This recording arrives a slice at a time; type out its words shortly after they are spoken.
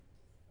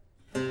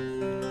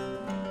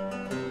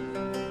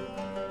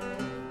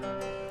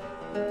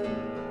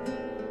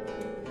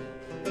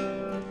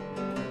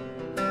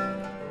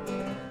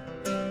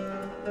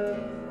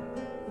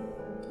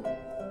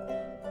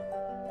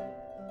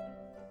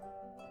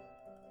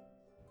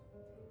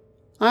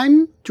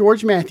I'm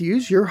George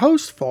Matthews, your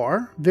host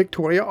for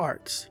Victoria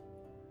Arts.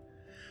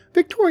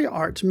 Victoria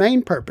Arts'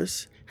 main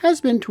purpose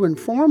has been to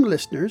inform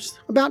listeners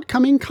about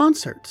coming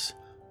concerts,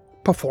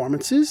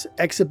 performances,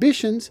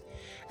 exhibitions,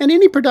 and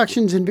any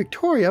productions in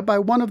Victoria by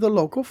one of the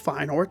local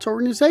fine arts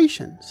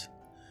organizations.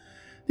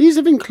 These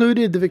have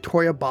included the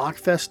Victoria Bach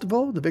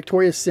Festival, the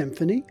Victoria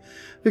Symphony,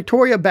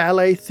 Victoria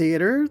Ballet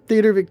Theatre,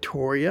 Theatre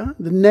Victoria,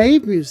 the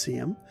Nave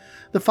Museum,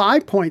 the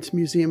Five Points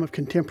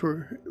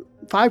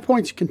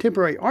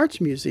Contemporary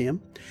Arts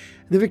Museum,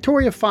 the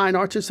Victoria Fine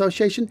Arts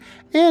Association,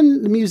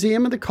 and the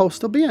Museum of the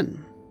Coastal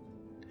Bend.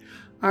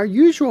 Our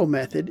usual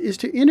method is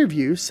to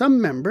interview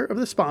some member of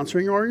the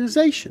sponsoring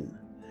organization.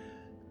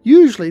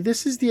 Usually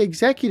this is the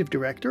executive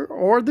director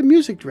or the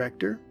music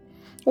director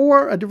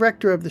or a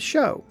director of the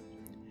show.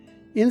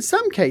 In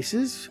some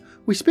cases,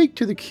 we speak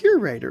to the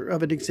curator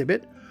of an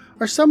exhibit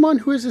or someone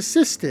who has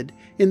assisted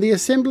in the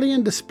assembly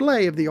and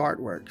display of the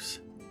artworks.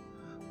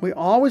 We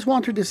always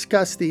want to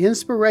discuss the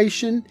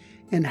inspiration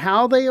and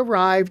how they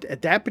arrived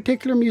at that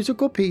particular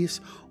musical piece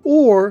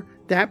or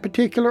that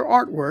particular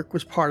artwork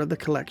was part of the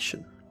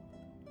collection.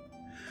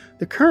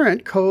 The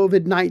current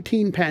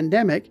COVID-19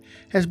 pandemic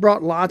has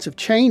brought lots of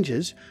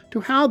changes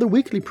to how the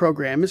weekly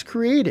program is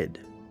created.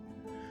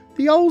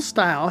 The old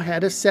style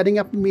had us setting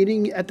up a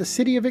meeting at the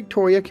City of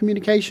Victoria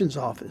Communications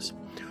Office,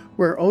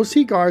 where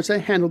O.C. Garza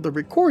handled the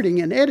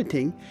recording and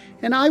editing,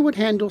 and I would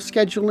handle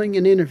scheduling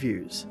and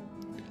interviews.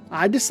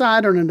 I'd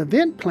decide on an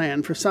event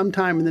plan for some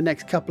time in the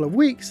next couple of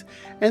weeks,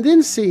 and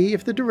then see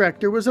if the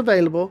director was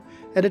available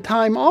at a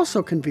time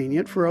also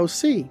convenient for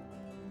O.C.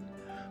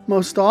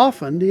 Most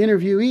often, the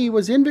interviewee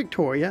was in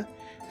Victoria,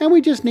 and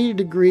we just needed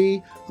to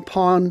agree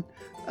upon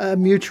a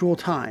mutual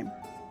time.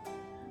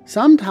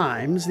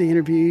 Sometimes the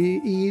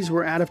interviewees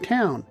were out of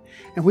town,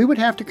 and we would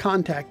have to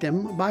contact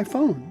them by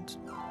phones.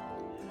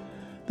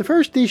 The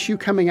first issue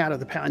coming out of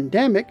the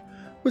pandemic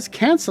was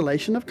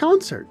cancellation of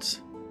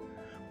concerts.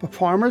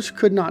 Performers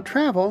could not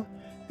travel,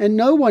 and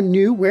no one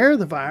knew where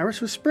the virus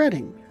was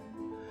spreading.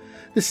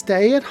 The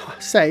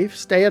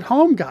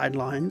stay-at-home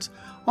guidelines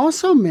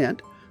also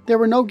meant there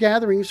were no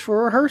gatherings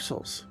for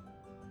rehearsals.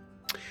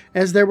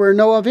 As there were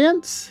no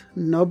events,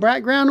 no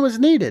background was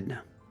needed.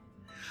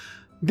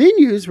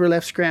 Venues were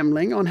left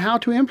scrambling on how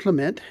to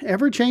implement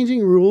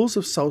ever-changing rules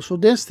of social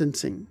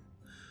distancing.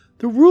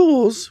 The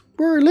rules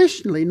were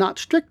initially not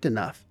strict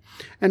enough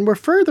and were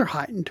further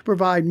heightened to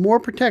provide more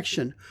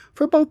protection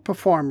for both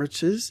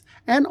performances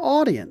and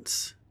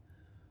audience.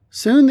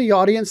 Soon the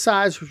audience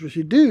size was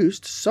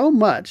reduced so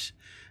much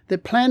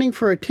that planning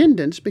for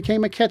attendance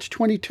became a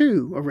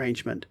catch-22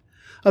 arrangement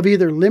of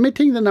either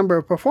limiting the number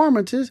of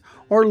performances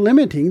or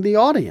limiting the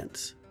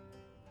audience.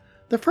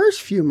 The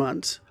first few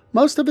months,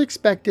 most have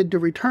expected to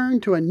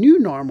return to a new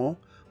normal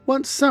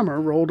once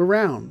summer rolled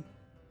around.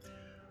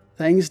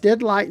 Things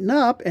did lighten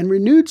up and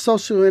renewed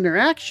social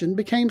interaction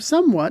became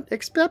somewhat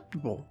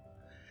acceptable.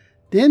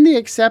 Then the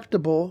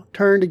acceptable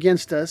turned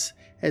against us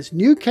as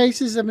new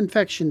cases of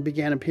infection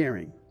began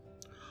appearing.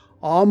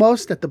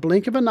 Almost at the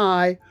blink of an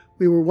eye,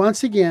 we were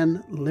once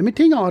again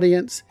limiting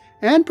audience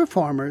and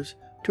performers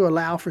to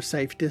allow for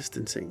safe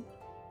distancing.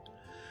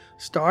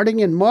 Starting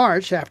in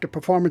March, after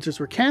performances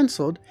were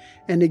canceled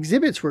and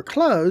exhibits were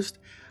closed,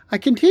 I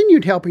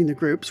continued helping the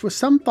groups with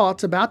some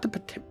thoughts about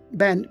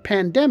the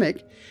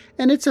pandemic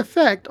and its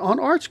effect on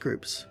arts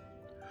groups.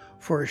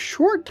 For a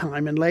short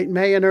time in late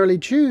May and early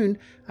June,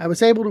 I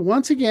was able to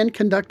once again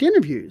conduct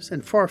interviews,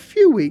 and for a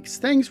few weeks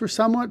things were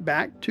somewhat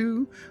back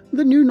to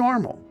the new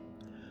normal.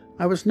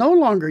 I was no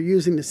longer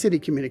using the city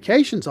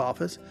communications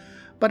office,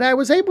 but I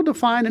was able to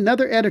find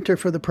another editor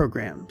for the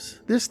programs.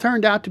 This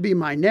turned out to be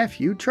my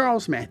nephew,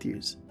 Charles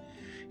Matthews.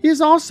 He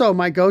is also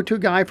my go-to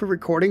guy for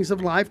recordings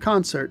of live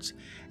concerts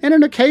and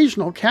an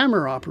occasional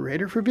camera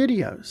operator for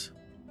videos.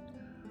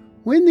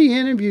 When the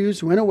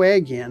interviews went away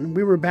again,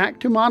 we were back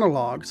to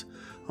monologues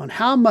on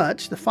how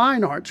much the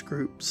fine arts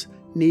groups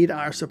need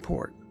our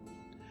support.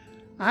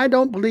 I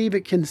don't believe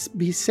it can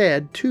be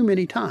said too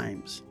many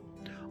times.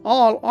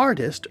 All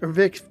artists are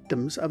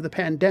victims of the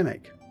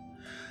pandemic.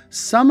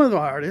 Some of the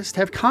artists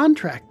have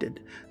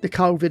contracted the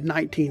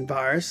COVID-19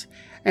 virus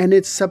and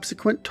its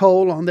subsequent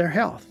toll on their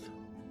health.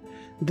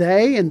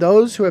 They and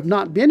those who have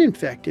not been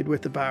infected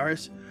with the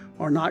virus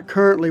are not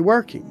currently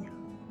working.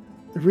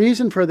 The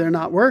reason for their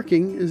not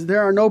working is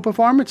there are no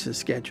performances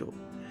scheduled,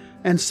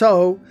 and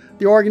so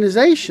the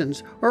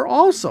organizations are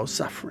also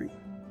suffering.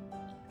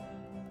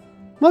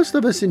 Most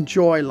of us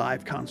enjoy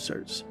live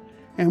concerts,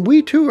 and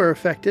we too are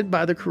affected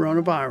by the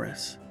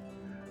coronavirus.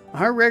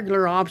 Our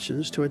regular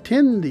options to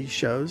attend these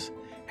shows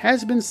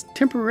has been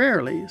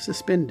temporarily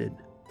suspended.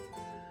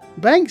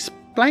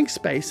 Blank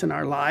space in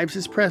our lives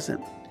is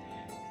present,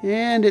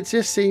 and it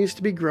just seems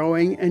to be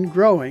growing and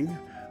growing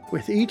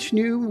with each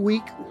new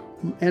week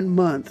and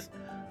month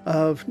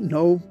of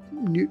no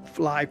new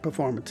live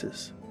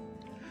performances.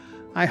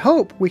 I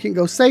hope we can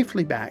go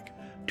safely back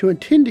to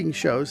attending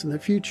shows in the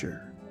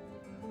future.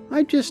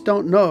 I just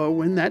don't know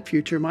when that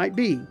future might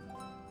be.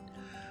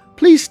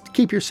 Please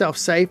keep yourself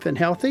safe and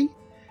healthy,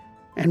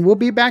 and we'll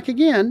be back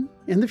again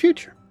in the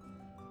future.